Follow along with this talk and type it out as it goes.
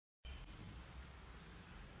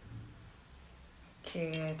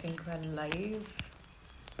Okay, I think we're live.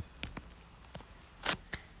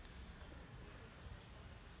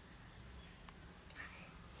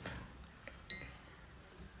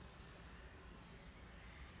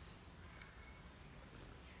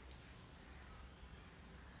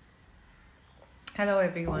 Hello,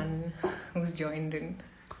 everyone who's joined in.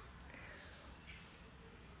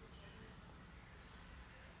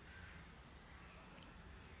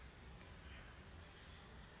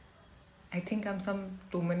 I think I'm some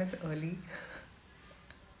 2 minutes early.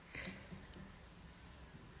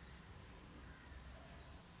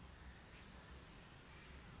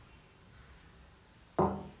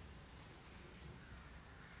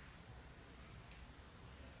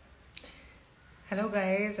 Hello,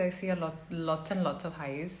 guys. I see lots and lots of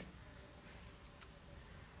highs.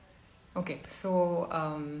 Okay, so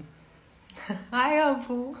hi,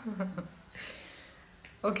 Abu.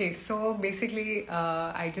 Okay, so basically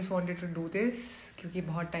I just wanted to do this क्योंकि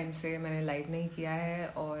बहुत time से मैंने live नहीं किया है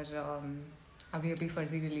और अभी अभी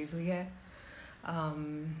फर्जी रिलीज़ हुई है.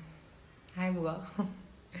 हाय बुआ.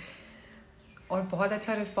 और बहुत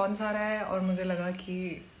अच्छा रिस्पॉन्स आ रहा है और मुझे लगा कि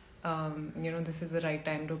you know this is the right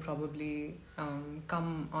time to probably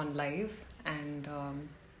come on live and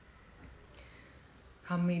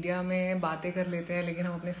हम मीडिया में बातें कर लेते हैं लेकिन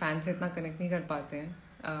हम अपने फैन से इतना कनेक्ट नहीं कर पाते हैं.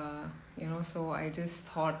 You know, so I just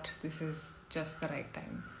thought this is just the right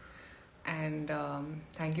time. And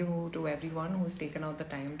thank you to everyone who's taken out the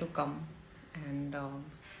time to come and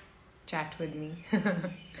chat with me.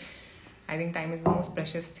 I think time is the most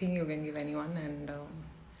precious thing you can give anyone, and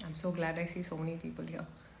I'm so glad I see so many people here.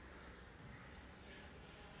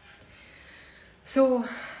 So,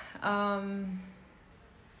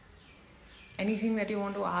 anything that you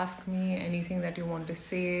want to ask me, anything that you want to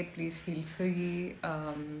say, please feel free.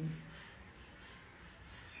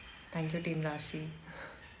 Thank you, Team Rashi.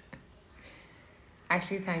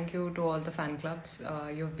 Actually, thank you to all the fan clubs.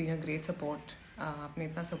 You've been a great support. आपने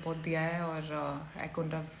इतना support दिया है और I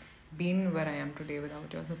couldn't have been where I am today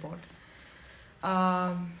without your support.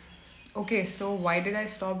 Okay, so why did I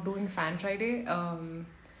stop doing Fan Friday?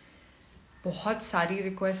 बहुत सारी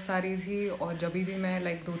request आ रही थी और जब भी मैं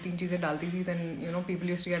लाइक 2-3 चीज़ें डालती थी then you know people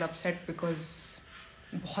used to get upset because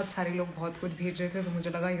बहुत सारे लोग बहुत कुछ भेज रहे थे तो मुझे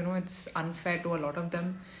लगा you know it's unfair to a lot of them.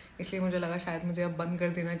 इसलिए मुझे लगा शायद मुझे अब बंद कर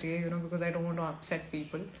देना चाहिए you know because I don't want to upset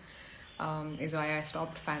people. Is why I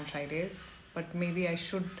stopped Fan Fridays. But maybe I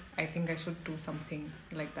think I should do something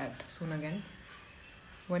like that soon again.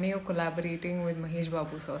 When you're collaborating with Mahesh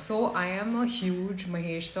Babu sir. So I am a huge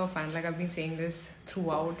Mahesh sir fan. Like I've been saying this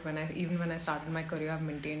throughout. Even when I started my career, I've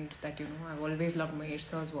maintained that you know I've always loved Mahesh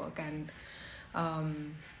sir's work, and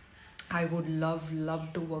I would love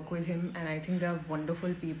to work with him. And I think they're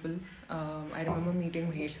wonderful people. I remember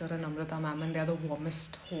meeting Mahesh sir and Amrita ma'am, and they're the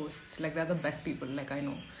warmest hosts. Like they're the best people. Like I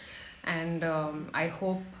know, and I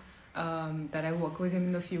hope that I work with him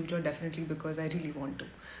in the future definitely because I really want to.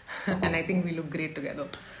 And I think we look great together.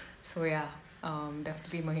 So yeah,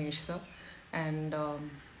 definitely Mahesh sir. And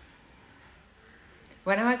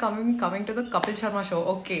when am I coming to the Kapil Sharma show?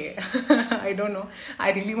 Okay. I don't know.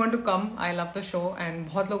 I really want to come. I love the show. And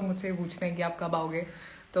बहुत लोग मुझसे पूछते हैं कि आप कब आओगे.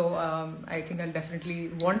 तो I think I'll definitely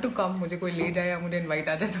want to come. मुझे कोई ले जाए या मुझे invite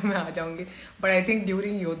आ जाए तो मैं आ जाऊँगी. But I think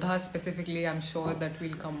during Yodha specifically, I'm sure that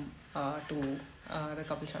we'll come to the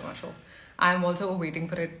Kapil Sharma show. I'm also waiting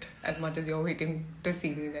for it as much as you're waiting to see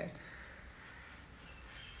me there.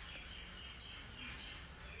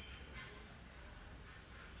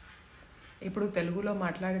 ఇప్పుడు తెలుగులో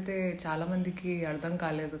మాట్లాడితే చాలా మందికి అర్థం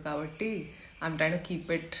కాలేదు కాబట్టి I'm train to keep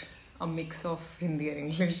it a mix of Hindi and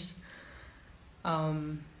English.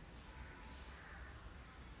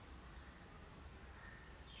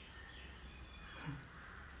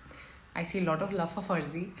 I see a lot of love for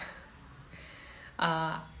Farzi.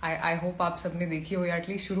 I hope आप सबने देखी हो या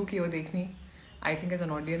एटलीस्ट शुरू की हो देखनी. I think as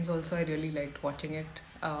an audience also I really liked watching it.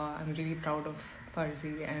 I'm really proud of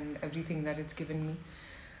Farzi and everything that it's given me.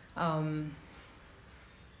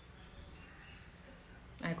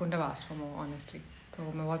 I couldn't have asked for more, honestly. So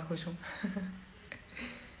मैं बहुत खुश हूँ.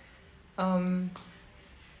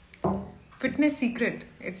 Fitness secret.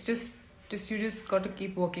 It's just you just got to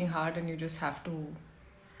keep working hard and you just have to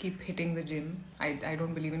keep hitting the gym. I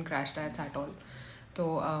don't believe in crash diets at all. तो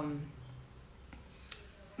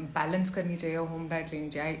balance करनी चाहिए, home diet लेनी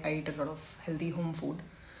चाहिए. I eat a lot of healthy home food.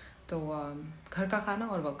 तो घर का खाना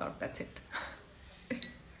और workout, that's it.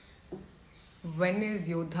 When is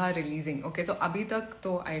Yodha releasing? Okay, तो अभी तक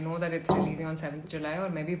तो I know that it's releasing on 7th July और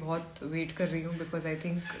मैं भी बहुत वेट कर रही हूँ because I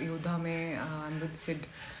think Yodha में I'm with Sid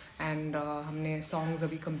and हमने songs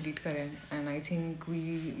अभी complete करे हैं and I think we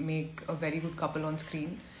make a very good couple on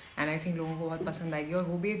screen and I think लोगों को बहुत पसंद आएगी. और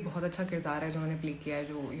वो भी एक बहुत अच्छा किरदार है जो उन्होंने प्ले किया है,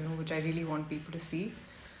 जो विच I really want people to सी.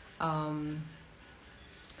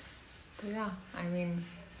 तो या I mean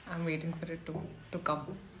I am waiting for it to come.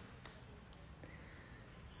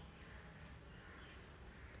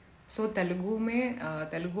 सो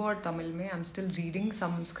तेलुगु और तमिल में I am still reading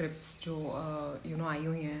some scripts जो आई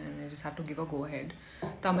हुई हैं, and I just have to give a go ahead.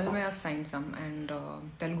 Tamil में I have sign some, and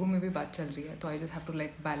Telugu में भी बात चल रही है, तो I just have to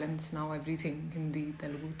like balance now everything, Hindi,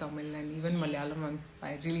 Telugu, Tamil, and even Malayalam.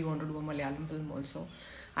 I really want to do a Malayalam film also.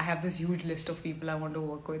 I have this huge list of people I want to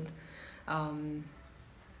work with.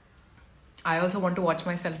 I also want to watch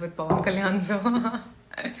myself with Pawan Kalyan, so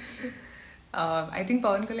I think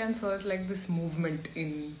Pawan Kalyan serves like this movement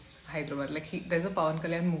in Hyderabad. Like there's a Pawan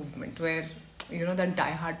Kalyan movement where that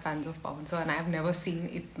die-hard fans of Pawan. So, and I have never seen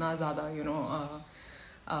itna zyada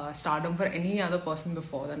stardom for any other person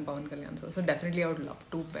before than Pawan Kalyan. So definitely I would love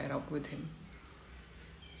to pair up with him.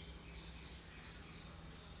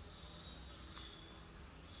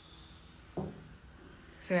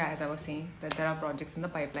 So yeah, as I was saying, that there are projects in the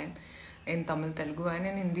pipeline in Tamil, Telugu, and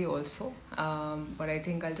in Hindi also. But I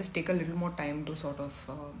think I'll just take a little more time to sort of.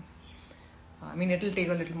 It'll take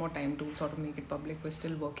a little more time to sort of make it public. We're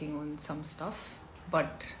still working on some stuff,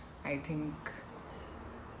 but I think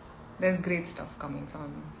there's great stuff coming, so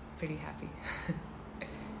I'm pretty happy.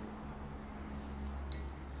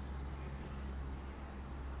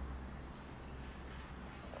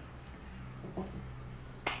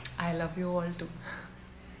 I love you all too.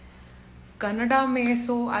 Kannada mein,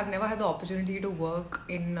 so I've never had the opportunity to work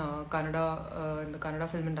in Kannada, in the Kannada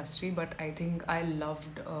film industry, but I think I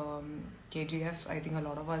loved KGF. I think a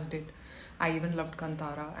lot of us did. I even loved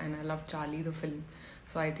Kantara, and I loved Charlie the film.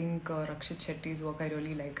 So I think Rakshit Shetty's work I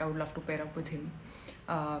really like. I would love to pair up with him,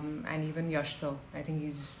 and even Yash sir. I think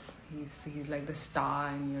he's like the star,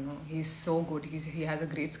 and he's so good. He has a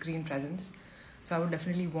great screen presence. So I would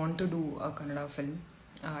definitely want to do a Kannada film.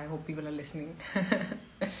 I hope people are listening.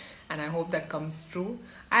 And I hope that comes true.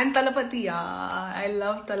 And Talapati, yeah, I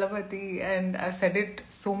love Talapati, and I've said it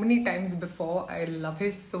so many times before. I love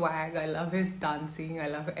his swag, I love his dancing, I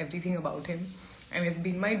love everything about him, and it's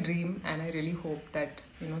been my dream, and I really hope that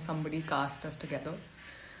somebody cast us together.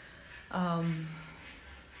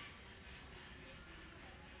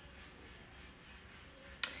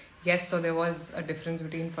 Yes, so there was a difference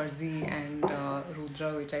between Farzi and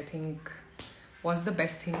Rudra, which I think was the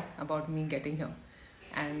best thing about me getting here.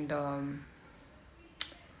 And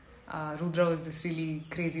Rudra was this really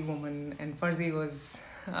crazy woman, and Farzi was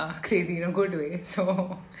crazy in a good way.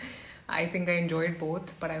 So I think I enjoyed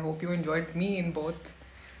both, but I hope you enjoyed me in both.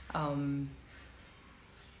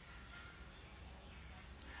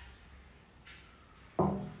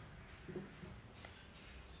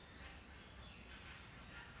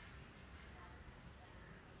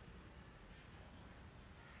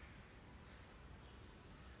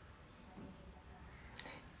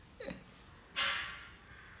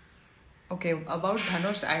 Okay, about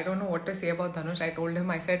Dhanush, I don't know what to say about Dhanush. I told him,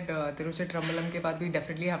 I said, Tiruchitrambalam ke baad we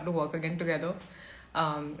definitely have to work again together.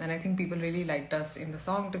 And I think people really liked us in the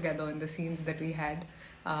song together, in the scenes that we had.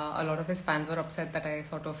 A lot of his fans were upset that I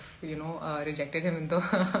sort of, rejected him in the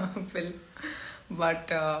film.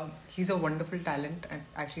 But he's a wonderful talent, and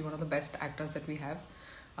actually one of the best actors that we have.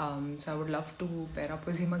 So I would love to pair up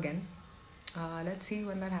with him again. Let's see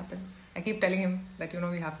when that happens. I keep telling him that,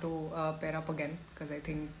 we have to pair up again, because I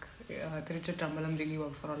think Tiruchitrambalam really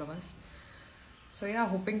worked for all of us. So yeah,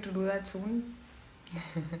 hoping to do that soon.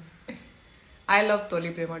 I love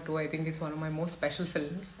Toli Prema too. I think it's one of my most special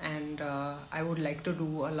films, and I would like to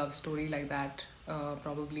do a love story like that,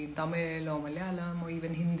 probably in Tamil or Malayalam or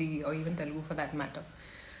even Hindi or even Telugu for that matter.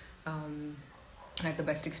 I had the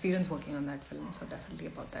best experience working on that film, so definitely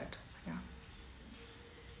about that. Yeah.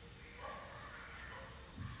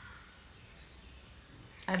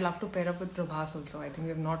 I'd love to pair up with Prabhas also. I think we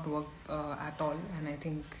have not worked at all, and I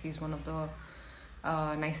think he's one of the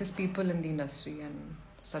nicest people in the industry and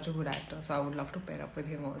such a good actor. So I would love to pair up with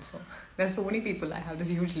him also. There's so many people. I have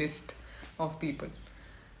this huge list of people.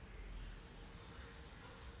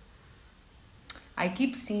 I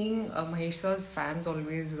keep seeing Mahesh sir's fans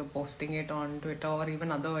always posting it on Twitter or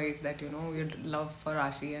even other ways that, we'd love for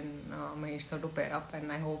Rashi and Mahesh sir to pair up,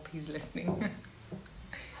 and I hope he's listening.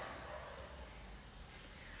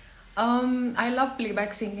 I love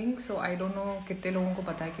playback singing, so I don't know कितने लोगों को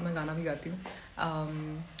पता है कि मैं गाना भी गाती हूँ.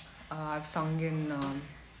 I've sung in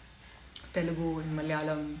Telugu, in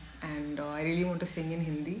Malayalam, and I really want to sing in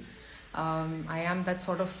Hindi. I am that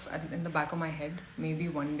sort of in the back of my head. Maybe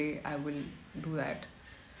one day I will do that.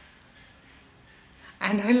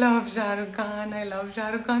 And I love Shah Rukh Khan. I love Shah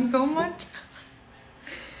Rukh Khan so much.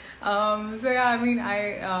 So yeah, I mean,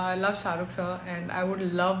 I love Shah Rukh sir, and I would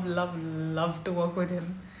love, love, love to work with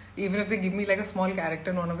him. Even if they give me like a small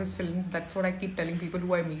character in one of his films, that's what I keep telling people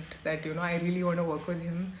who I meet, that I really want to work with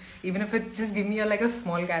him. Even if it's just give me like a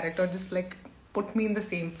small character, just like put me in the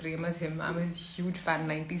same frame as him. I'm his huge fan,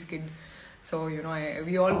 90s kid. So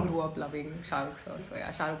we all grew up loving Shah Rukh sir. So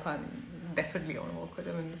yeah, Shah Rukh Khan, definitely want to work with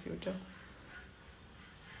him in the future.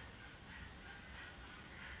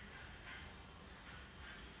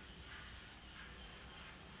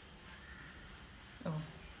 Oh.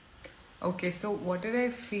 Okay, so what did I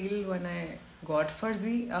feel when I got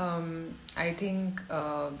Fuzzy? I think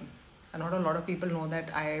not a lot of people know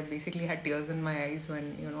that I basically had tears in my eyes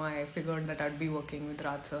when I figured that I'd be working with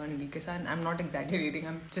Raj sir and DK sir. And I'm not exaggerating.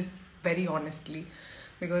 I'm just very honestly,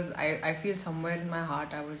 because I feel somewhere in my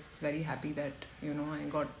heart I was very happy that I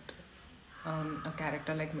got a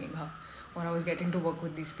character like Megha, or I was getting to work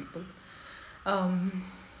with these people. Um,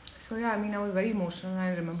 so yeah, I mean, I was very emotional. And I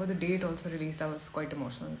remember the day it also released. I was quite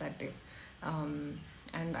emotional that day. Um,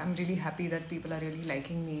 and I'm really happy that people are really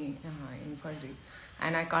liking me in Fuzzy.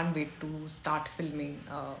 And I can't wait to start filming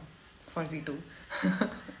Fuzzy 2.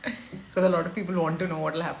 Because a lot of people want to know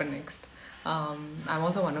what will happen next. I'm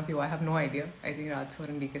also one of you. I have no idea. I think Raj sir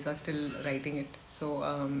and DK are still writing it. So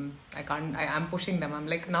I'm pushing them. I'm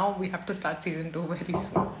like, now we have to start season 2 very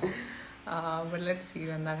soon. But let's see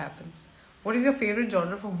when that happens. What is your favorite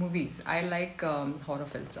genre for movies? I like horror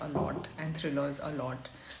films a lot and thrillers a lot.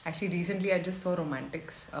 Actually, recently I just saw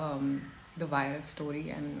Romantics, the virus story,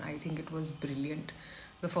 and I think it was brilliant.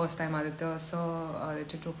 The first time Aditya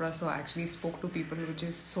Chopra sir actually spoke to people, which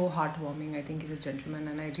is so heartwarming. I think he's a gentleman,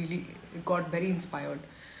 and I really got very inspired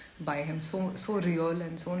by him. So real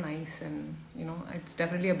and so nice, and it's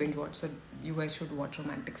definitely a binge watch. So you guys should watch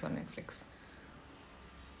Romantics on Netflix.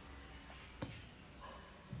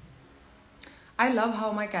 I love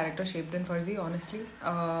how my character shaped in Fuzzy, honestly.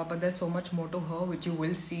 But there's so much more to her, which you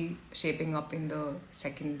will see shaping up in the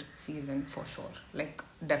second season for sure. Like,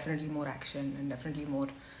 definitely more action and definitely more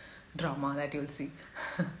drama that you'll see.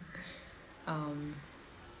 um,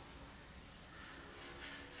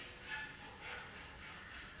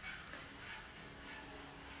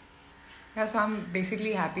 yeah, so I'm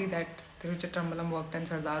basically happy that Tiruchitrambalam worked and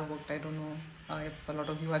Sardar worked. I don't know if a lot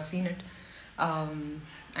of you have seen it.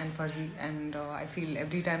 And Fuzzy, and I feel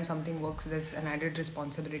every time something works, there's an added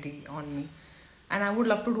responsibility on me. And I would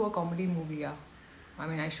love to do a comedy movie, yeah. I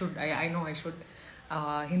mean, I should. I know I should.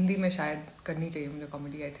 Hindi में शायद करनी चाहिए मुझे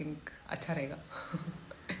comedy. I think अच्छा रहेगा.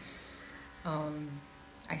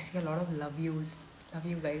 I see a lot of love yous. Love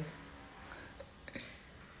you guys.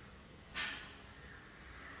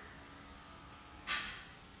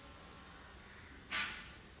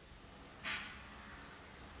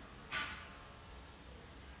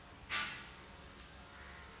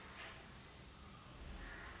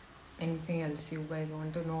 Anything else you guys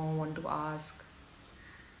want to know, want to ask?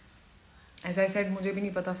 As I said, मुझे भी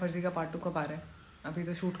नहीं पता फर्जी का पार्ट 2 कब आ रहा है. अभी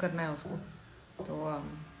तो शूट करना है उसको. तो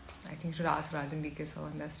I think you should ask Raj and DK sir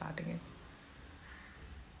when they're starting it.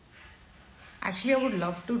 Actually, I would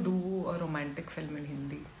love to do a romantic film in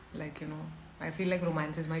Hindi. Like, I feel like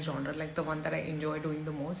romance is my genre, like the one that I enjoy doing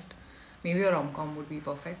the most. Maybe a rom-com would be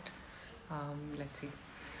perfect. Let's see.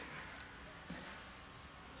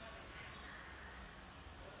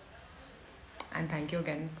 And thank you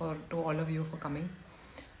again to all of you for coming.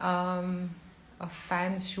 A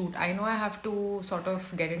fans shoot. I know I have to sort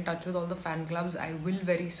of get in touch with all the fan clubs. I will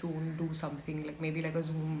very soon do something, like maybe like a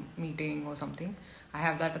Zoom meeting or something. I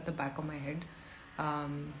have that at the back of my head.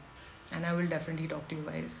 And I will definitely talk to you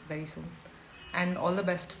guys very soon. And all the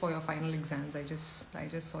best for your final exams. I just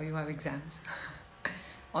saw you have exams.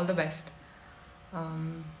 All the best.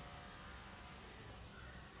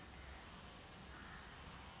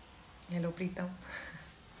 Hello, Preetam.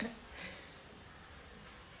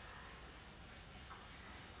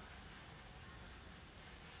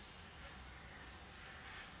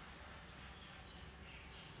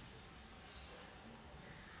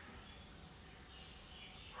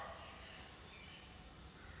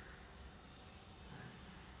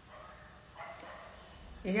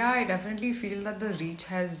 Yeah, I definitely feel that the reach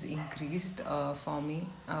has increased for me.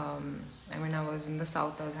 I mean, I was in the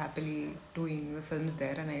South, I was happily doing the films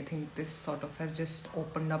there, and I think this sort of has just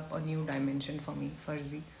opened up a new dimension for me,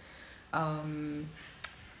 Farzi.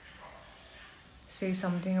 Say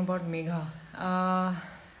something about Megha.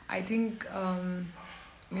 I think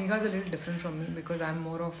Megha is a little different from me because I'm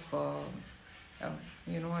more of,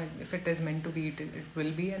 if it is meant to be, it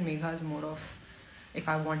will be, and Megha is more of, if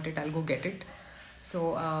I want it, I'll go get it.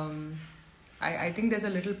 So I think there's a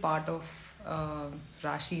little part of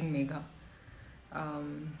Rashi in Megha.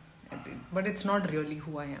 but it's not really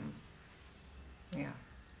who I am. Yeah.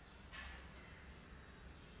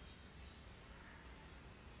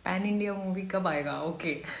 Pan India movie कब आएगा?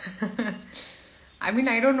 Okay. I mean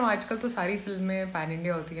I don't know, आजकल तो सारी फिल्में pan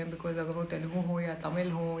India होती हैं, because अगर वो तेलुगु हो या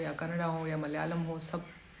तमिल हो या कन्नड़ा हो या मलयालम हो, सब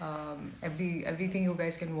everything you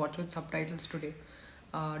guys can watch with subtitles today.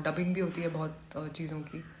 Dubbing भी होती है बहुत चीज़ों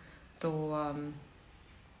की, तो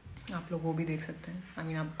आप लोग वो भी देख सकते हैं. आई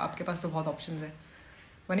मीन आपके पास तो बहुत ऑप्शंस है.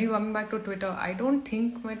 When you coming back to Twitter, I don't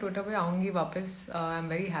think मैं ट्विटर पे आऊँगी वापस. I'm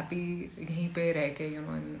very happy यहीं पे रह के, you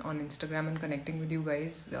know, on Instagram and connecting with you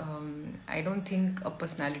guys. I don't think a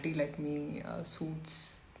personality like me suits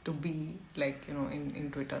to be like, you know, in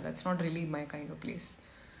Twitter. That's not really my kind of place.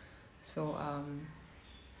 So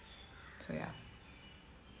yeah.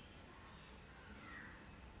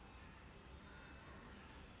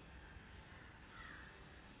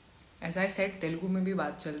 As I said, Telugu में भी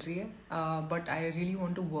बात चल रही है, but I really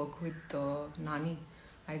want to work with Nani.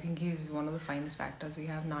 I think he's one of the finest actors. We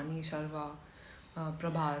have Nani, Sharva,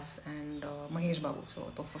 Prabhas, and Mahesh Babu.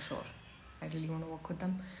 So for sure, I really want to work with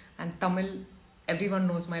them. And Tamil, everyone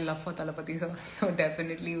knows my love for Talapati, so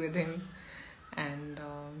definitely with him. And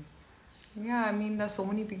yeah, I mean, there's so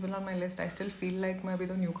many people on my list. I still feel like मैं अभी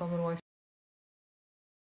तो newcomer हूँ.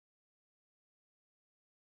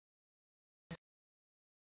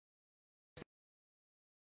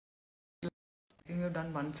 I think we've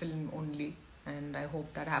done one film only, and I hope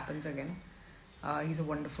that happens again. He's a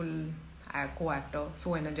wonderful co-actor,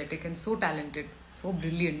 so energetic and so talented, so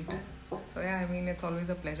brilliant. So yeah, I mean, it's always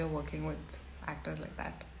a pleasure working with actors like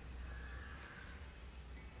that.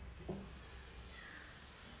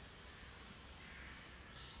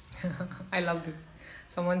 I love this.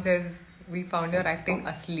 Someone says, we found your acting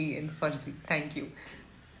asli in Farzi. Thank you.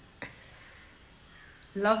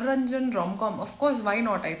 Love Ranjan rom-com, of course, why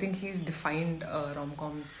not? I think he's defined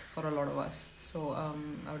rom-coms for a lot of us. So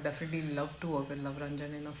I would definitely love to work with Love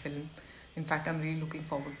Ranjan in a film. In fact, I'm really looking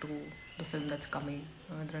forward to the film that's coming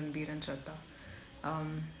with Ranbir and Shraddha.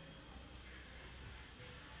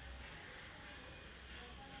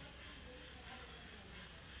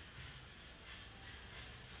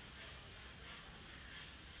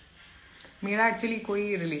 मेरा actually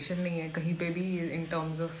कोई relation नहीं है कहीं पे भी, in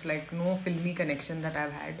terms of like no फिल्मी connection that I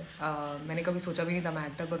have had. मैंने कभी सोचा भी नहीं था मैं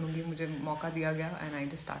एक्टर बनूंगी. मुझे मौका दिया गया and I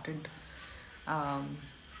just started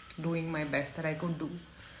doing my best that I could do.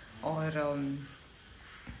 और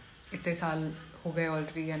इतने साल हो गए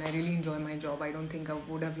already and I really enjoy my job. I don't think I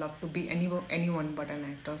would have loved to be anyone but an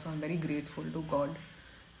actor. So I'm very grateful to God.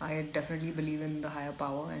 I definitely believe in the higher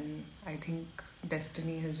power, and I think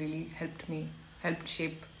destiny has really helped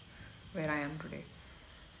shape where I am today.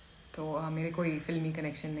 तो मेरे कोई फिल्मी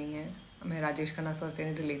connection नहीं है. मैं Rajesh Khanna sir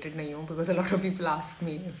से related नहीं हूँ, because a lot of people ask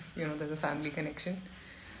me if you know there is a family connection,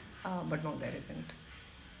 but no there isn't.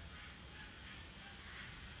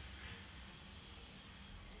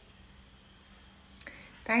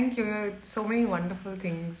 Thank you. So many wonderful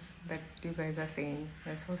things that you guys are saying.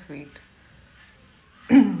 That's so sweet.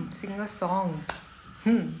 Sing a song.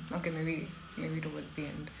 Okay, maybe towards the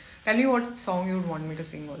end. Tell me what song you would want me to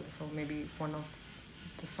sing also. Maybe one of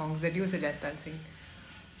the songs that you suggest I'll sing.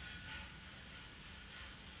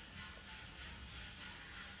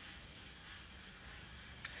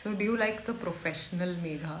 So do you like the professional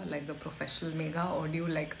Megha, like the professional Megha, or do you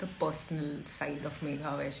like the personal side of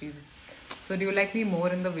Megha where she's... So do you like me more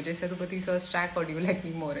in the Vijay Sethupathi sir's track, or do you like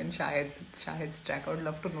me more in Shahid's track? I would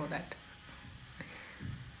love to know that.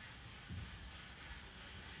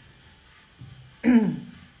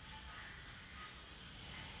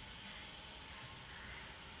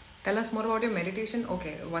 Tell us more about your meditation.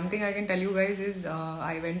 Okay, one thing I can tell you guys is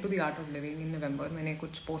I went to the Art of Living in November. मैंने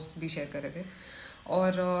कुछ posts भी share करे थे,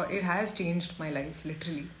 और it has changed my life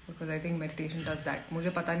literally, because I think meditation does that. मुझे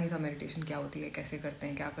पता नहीं था meditation क्या होती है, कैसे करते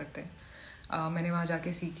हैं, क्या करते हैं. मैंने वहाँ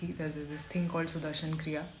जाके सीखी. There's this thing called Sudarshan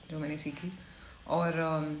क्रिया जो मैंने सीखी, और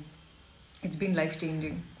it's been life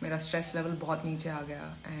changing. मेरा stress level बहुत नीचे आ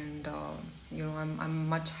गया, and you know, I'm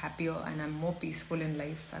much happier and I'm more peaceful in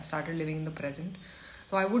life. I've started living in the present.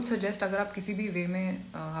 तो आई वुड सजेस्ट, अगर आप किसी भी वे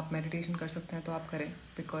में आप मेडिटेशन कर सकते हैं तो आप करें,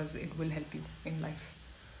 because it will help you in life.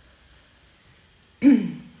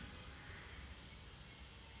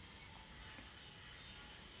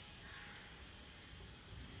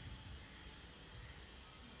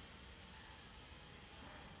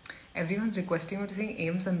 Everyone's requesting me to sing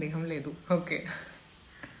M संदेहम ले दूँ. ओके,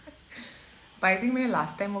 आई थिंक मैंने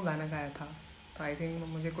लास्ट टाइम वो गाना गाया था, तो आई थिंक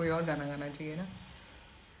मुझे कोई और गाना गाना चाहिए ना.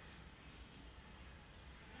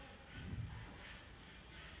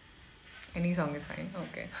 Any song is fine.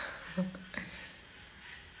 Okay.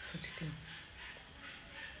 सोचती हूँ.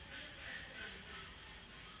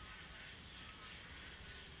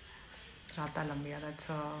 Shata Lambiya. That's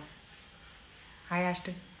hi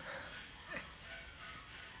Ashton.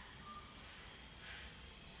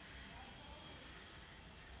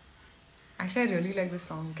 Actually, I really like this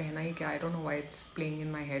song, Kehna Hi Kya. I don't know why it's playing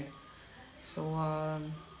in my head. So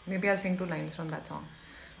maybe I'll sing 2 lines from that song.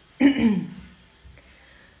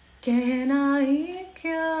 कहना ही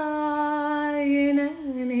क्या ये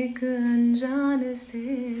नैन एक अनजान से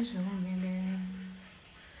जो मिले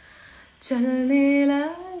चलने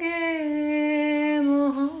लगे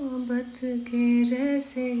मोहब्बत के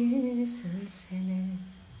जैसे ये सिलसिले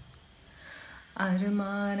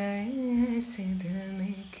अरमान ऐसे दिल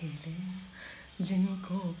में खिले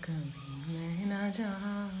जिनको कभी मैं ना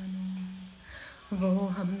जानूं वो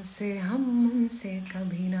हमसे हम उनसे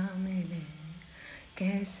कभी ना मिले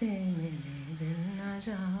कैसे मिले दिल ना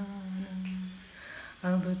जानूं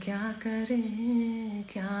अब क्या करें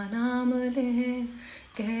क्या नाम लें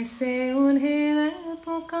कैसे उन्हें मैं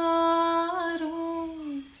पुकारूं.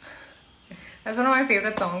 That's one of my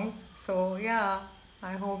favorite songs. So yeah,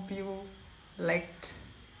 I hope you liked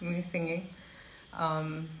me singing.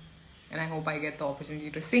 And I hope I get the opportunity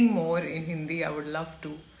to sing more in Hindi. I would love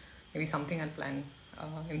to. Maybe something I'll plan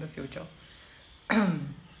in the future.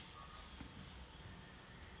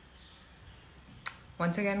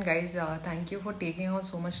 Once again, guys, thank you for taking out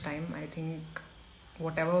so much time. I think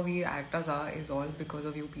whatever we actors are is all because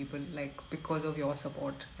of you people, like because of your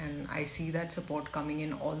support. And I see that support coming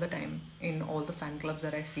in all the time in all the fan clubs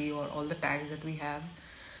that I see or all the tags that we have.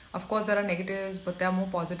 Of course, there are negatives, but there are more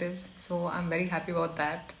positives. So I'm very happy about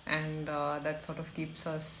that. And that sort of keeps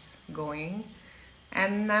us going.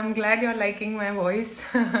 And I'm glad you're liking my voice.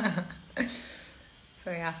 So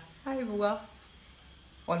yeah, hi Bua.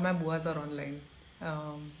 All my Buas are online.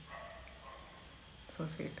 So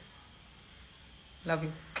sweet. Love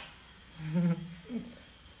you.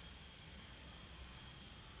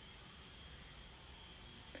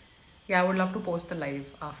 Yeah, I would love to post the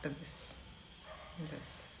live after this.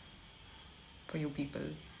 Yes. For you people.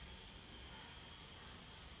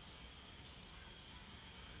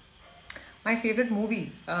 My favorite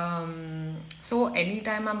movie. So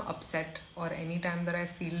anytime I'm upset or anytime that I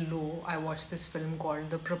feel low, I watch this film called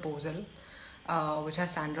The Proposal, which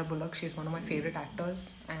has Sandra Bullock. She's one of my favorite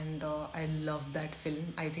actors, and I love that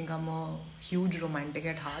film. I think I'm a huge romantic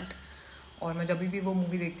at heart. और मैं जब भी वो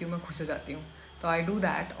movie देखती हूँ मैं खुश हो जाती हूँ. So I do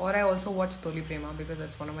that. Or I also watch Toli Prema because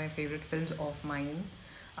that's one of my favorite films of mine.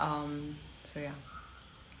 So yeah.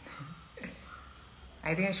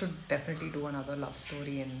 I think I should definitely do another love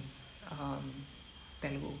story in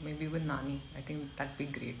Telugu, maybe with Nani. I think that'd be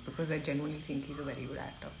great because I genuinely think he's a very good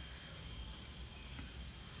actor.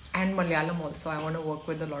 And Malayalam also, I want to work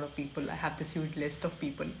with a lot of people. I have this huge list of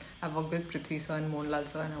people. I've worked with Prithvi sir and Mohanlal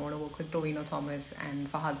sir, and I want to work with Tovino Thomas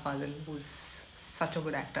and Fahad Fazil, who's such a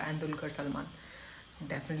good actor, and Dulquer Salman.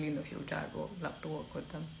 Definitely in the future, I'd love to work with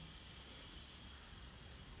them.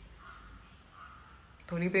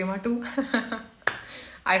 Toli Prema 2.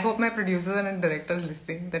 I hope my producers and directors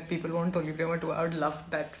listening that people want Toli Prema 2. I would love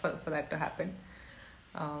that for that to happen.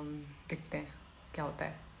 देखते हैं क्या होता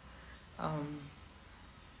है.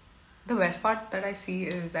 The best part that I see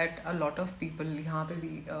is that a lot of people यहाँ पे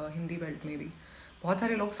भी Hindi belt में भी बहुत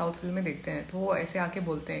सारे लोग साउथ फिल्म में देखते हैं तो वो ऐसे आके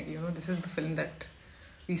बोलते हैं कि you know this is the film that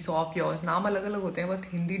we saw of yours. नाम अलग अलग होते हैं बट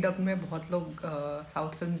हिंदी डब में बहुत लोग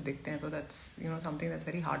साउथ फिल्म्स देखते हैं तो that's you know something that's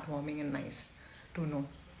very heart warming and nice to know.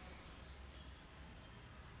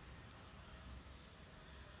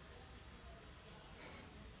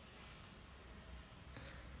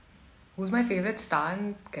 Who's my favorite star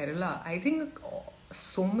in Kerala? I think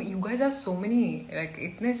you guys have so many, like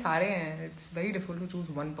itne sare hain. It's very difficult to choose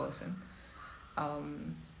one person.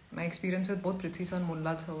 My experience with both Prithvi sir and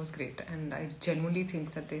Mohanlal sir was great, and I genuinely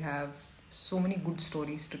think that they have so many good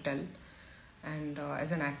stories to tell. And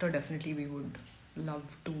as an actor, definitely we would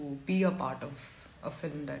love to be a part of a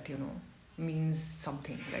film that you know means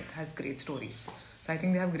something, like has great stories. So I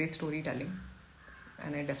think they have great storytelling,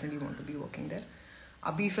 and I definitely want to be working there.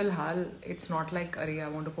 Abhi filhal, it's not like I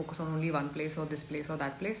want to focus on only one place or this place or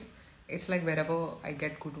that place. It's like wherever I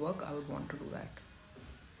get good work, I would want to do that.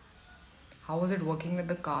 How was it working with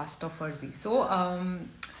the cast of Farzi?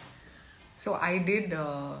 So I did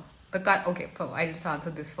okay. I'll just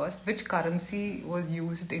answer this first. Which currency was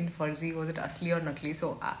used in Farzi? Was it asli or nakli?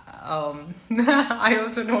 So I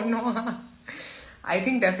also don't know. I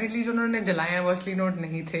think definitely जो उन्होंने जलाए हैं वो असली note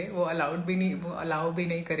नहीं थे. वो allow भी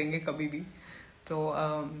नहीं करेंगे कभी भी. So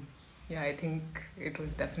yeah, I think it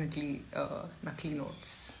was definitely nakli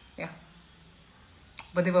notes. Yeah,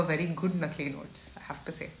 but they were very good nakli notes, I have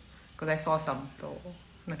to say, because I saw some. So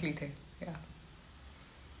nakli the. Yeah.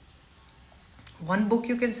 One book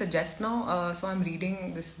you can suggest now. So I'm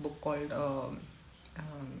reading this book called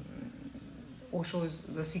Osho's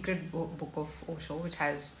The Secret Book of Osho, which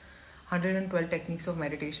has 112 techniques of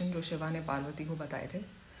meditation जो शिवा ने पार्वती को बताए थे.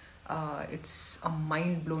 It's a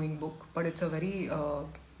mind-blowing book, but it's a very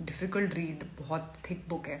difficult read. बहुत thick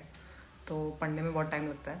book है, तो पढ़ने में बहुत time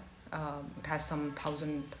लगता है. It has some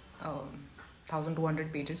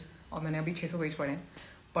 1200 pages, और मैंने अभी 600 पेज पढ़े हैं.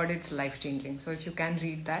 But it's life-changing. So if you can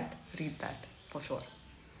read that for sure.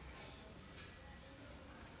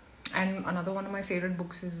 And another one of my favorite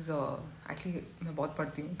books is actually मैं बहुत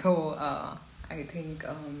पढ़ती हूँ, तो I think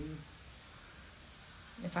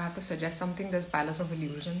if I have to suggest something, there's Palace of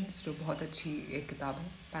Illusions, जो बहुत अच्छी एक किताब है.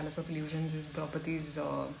 Palace of Illusions is Draupadi's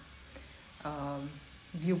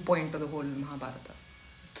viewpoint to the whole Mahabharata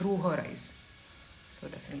through her eyes. So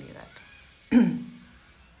definitely that.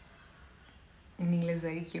 Neil is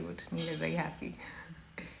very cute. Neil is very happy.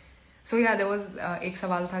 So yeah, there was एक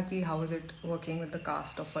सवाल था कि how was it working with the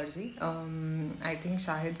cast of Farzi. I think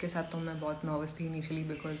Shahid के साथ तो मैं बहुत nervous थी initially,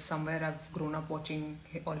 because somewhere I've grown up watching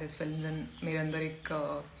all his films, and मेरे अंदर एक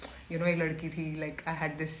एक लड़की थी, like I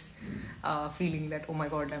had this feeling that oh my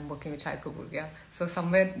god, I'm working with Shahid Kapoor. Yeah, so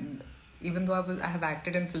somewhere, even though I have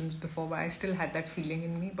acted in films before, but I still had that feeling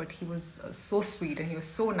in me. But he was so sweet and he was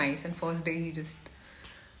so nice, and first day we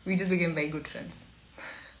just became very good friends.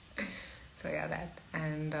 So yeah, that.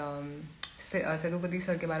 And Sethupathi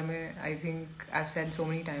sir के बारे में, I think I've said so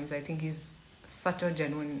many times, I think he's such a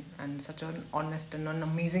genuine and such an honest and an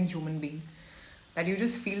amazing human being that you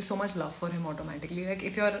just feel so much love for him automatically. Like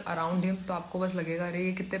if you're around him, तो आपको बस लगेगा अरे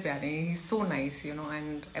ये कितने प्यारे हैं. He's so nice,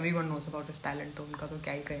 and everyone knows about his talent, तो उनका तो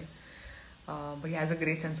क्या ही कहें. But he has a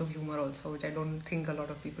great sense of humor also, which I don't think a lot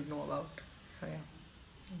of people know about. So yeah.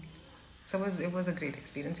 So it was a great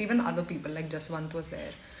experience. Even other people, like Jaswant was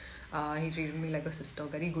there. He treated me like a sister.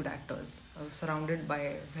 Very good actors. I was surrounded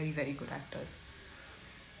by very, very good actors.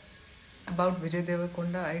 About Vijay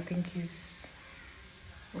Deverakonda, I think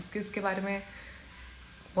उसके बारे में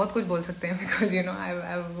बहुत कुछ बोल सकते हैं, because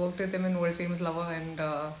I've worked with him in World Famous Lover, and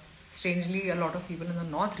strangely a lot of people in the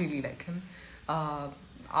north really like him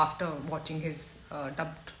after watching his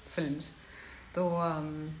dubbed films. So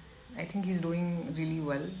I think he's doing really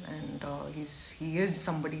well, and he is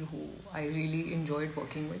somebody who I really enjoyed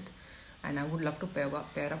working with, and I would love to pair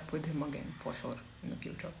up with him again for sure in the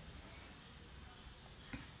future.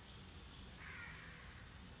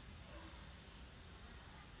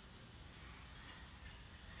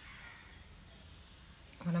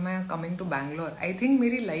 When am I coming to Bangalore? I think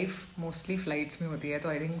मेरी life mostly flights में होती है, तो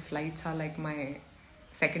I think flights are like my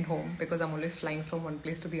second home, because I'm always flying from one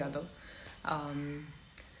place to the other.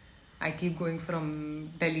 I keep going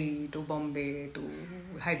from Delhi to Bombay to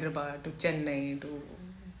Hyderabad to Chennai to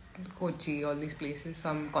Kochi, all these places. So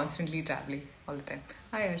I'm constantly traveling all the time.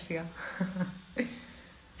 Hi Arshia.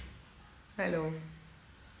 Hello.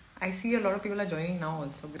 I see a lot of people are joining now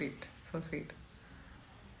also. Great. So sweet.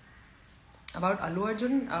 About Allu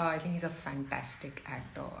Arjun, I think he's a fantastic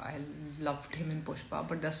actor. I loved him in Pushpa,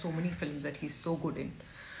 but there's so many films that he's so good in.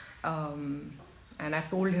 And I've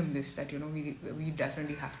told him this, that we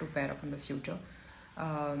definitely have to pair up in the future.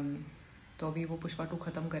 तो अभी वो पुष्पा 2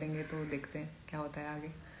 ख़त्म करेंगे तो देखते हैं क्या होता है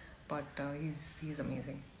आगे. But he's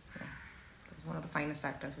amazing. Yeah. He's one of the finest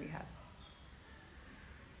actors we have.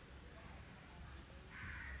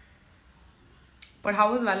 But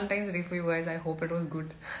how was Valentine's Day for you guys? I hope it was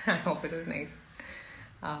good. I hope it was nice.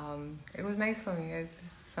 It was nice for me. It's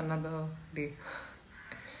just another day.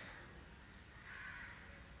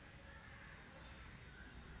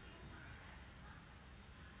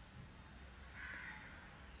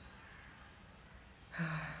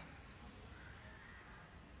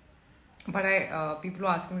 But people were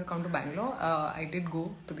asking me to come to Bangalore. I did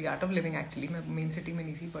go to the Art of Living actually. मैं main city में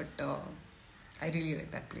नहीं थी, but I really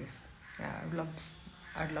like that place. Yeah,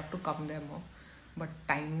 I'd love to come there more, but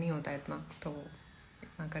time नहीं होता इतना, तो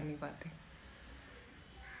इतना कर नहीं पाते.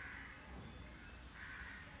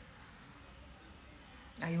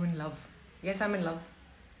 Are you in love? Yes, I'm in love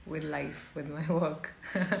with life, with my work.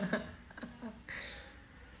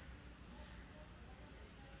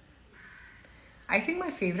 I think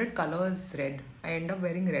my favorite color is red. I end up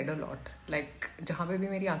wearing red a lot. Like जहाँ पे भी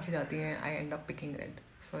मेरी आँखें जाती हैं, I end up picking red.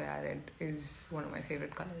 So yeah, red is one of my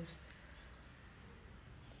favorite colors.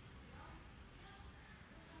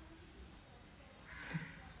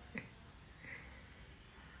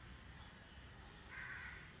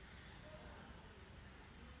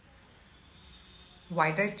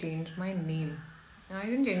 Why did I change my name? I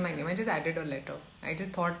didn't change my name. I just added a letter. I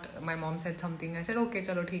just thought my mom said something. I said, okay,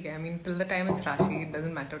 chalo, theek hai. I mean, till the time it's Rashi, it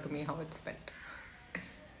doesn't matter to me how it's spelled.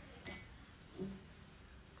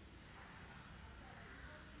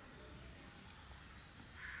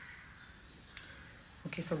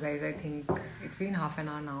 Okay, so guys, I think it's been half an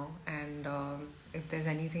hour now, and if there's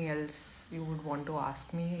anything else you would want to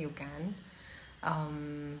ask me, you can.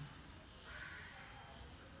 Um,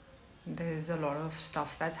 there's a lot of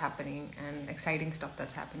stuff that's happening and exciting stuff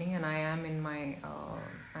that's happening, and I am in my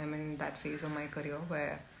I'm in that phase of my career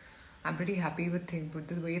where I'm pretty happy with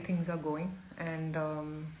the way things are going, and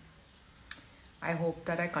I hope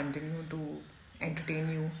that I continue to entertain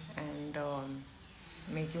you and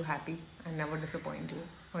make you happy and never disappoint you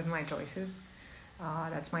with my choices.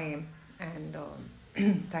 That's my aim. And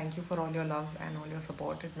thank you for all your love and all your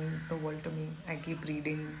support. It means the world to me. I keep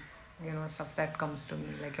reading, stuff that comes to me,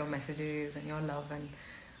 like your messages and your love. And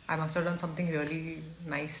I must have done something really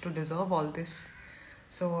nice to deserve all this.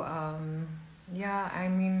 So, yeah, I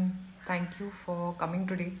mean, thank you for coming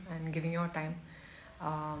today and giving your time.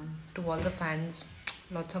 To all the fans,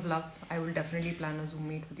 lots of love. I will definitely plan a Zoom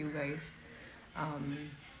meet with you guys.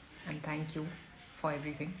 And thank you for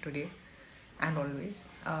everything today and always.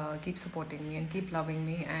 Keep supporting me and keep loving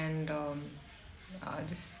me. And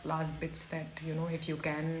just last bits that, if you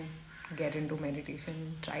can get into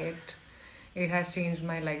meditation, try it. It has changed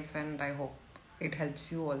my life and I hope it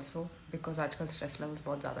helps you also, because आजकल stress levels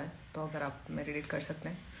बहुत ज़्यादा हैं. तो अगर आप meditate कर सकते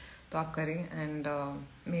हैं तो आप करें and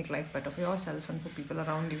make life better for yourself and for people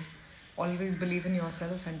around you. Always believe in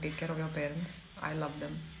yourself and take care of your parents. I love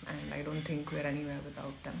them and I don't think we're anywhere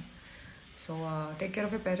without them. So take care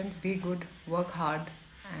of your parents, be good, work hard,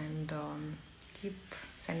 and keep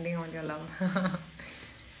sending all your love.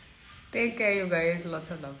 Take care, you guys.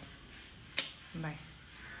 Lots of love. Bye.